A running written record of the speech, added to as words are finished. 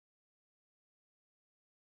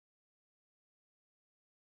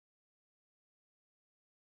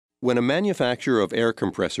When a manufacturer of air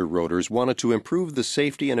compressor rotors wanted to improve the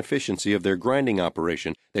safety and efficiency of their grinding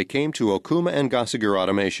operation, they came to Okuma and Gosiger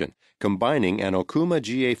Automation, combining an Okuma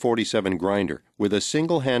GA47 grinder with a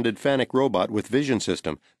single-handed Fanuc robot with vision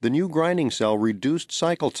system. The new grinding cell reduced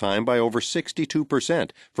cycle time by over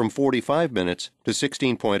 62%, from 45 minutes to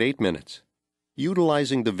 16.8 minutes.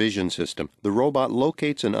 Utilizing the vision system, the robot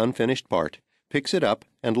locates an unfinished part, picks it up,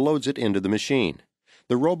 and loads it into the machine.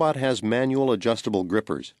 The robot has manual adjustable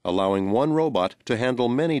grippers, allowing one robot to handle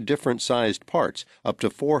many different sized parts, up to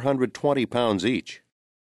 420 pounds each.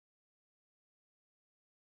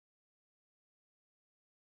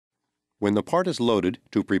 When the part is loaded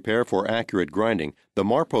to prepare for accurate grinding, the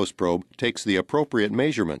Marpos probe takes the appropriate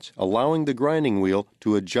measurements, allowing the grinding wheel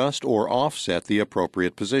to adjust or offset the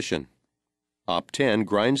appropriate position. Op10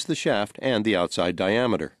 grinds the shaft and the outside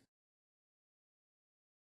diameter.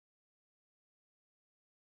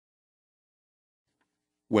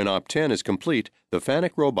 When Op10 is complete, the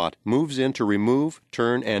Fanuc robot moves in to remove,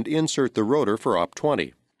 turn, and insert the rotor for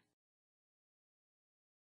Op20.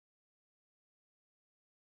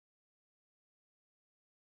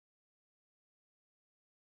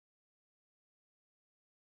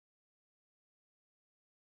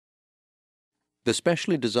 The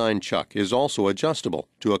specially designed chuck is also adjustable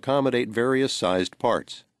to accommodate various sized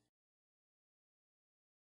parts.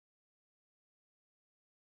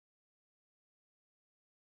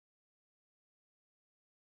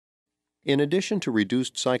 In addition to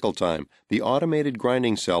reduced cycle time, the automated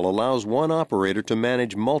grinding cell allows one operator to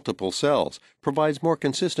manage multiple cells, provides more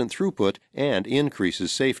consistent throughput, and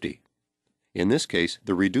increases safety. In this case,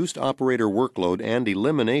 the reduced operator workload and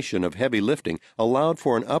elimination of heavy lifting allowed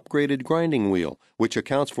for an upgraded grinding wheel, which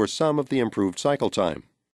accounts for some of the improved cycle time.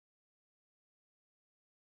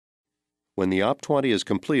 When the Op20 is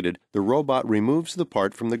completed, the robot removes the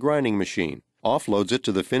part from the grinding machine, offloads it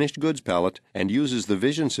to the finished goods pallet, and uses the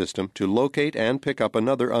vision system to locate and pick up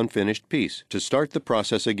another unfinished piece to start the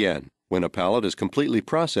process again. When a pallet is completely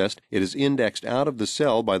processed, it is indexed out of the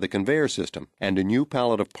cell by the conveyor system, and a new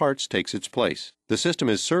pallet of parts takes its place. The system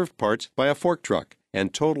is served parts by a fork truck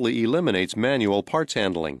and totally eliminates manual parts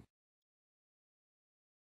handling.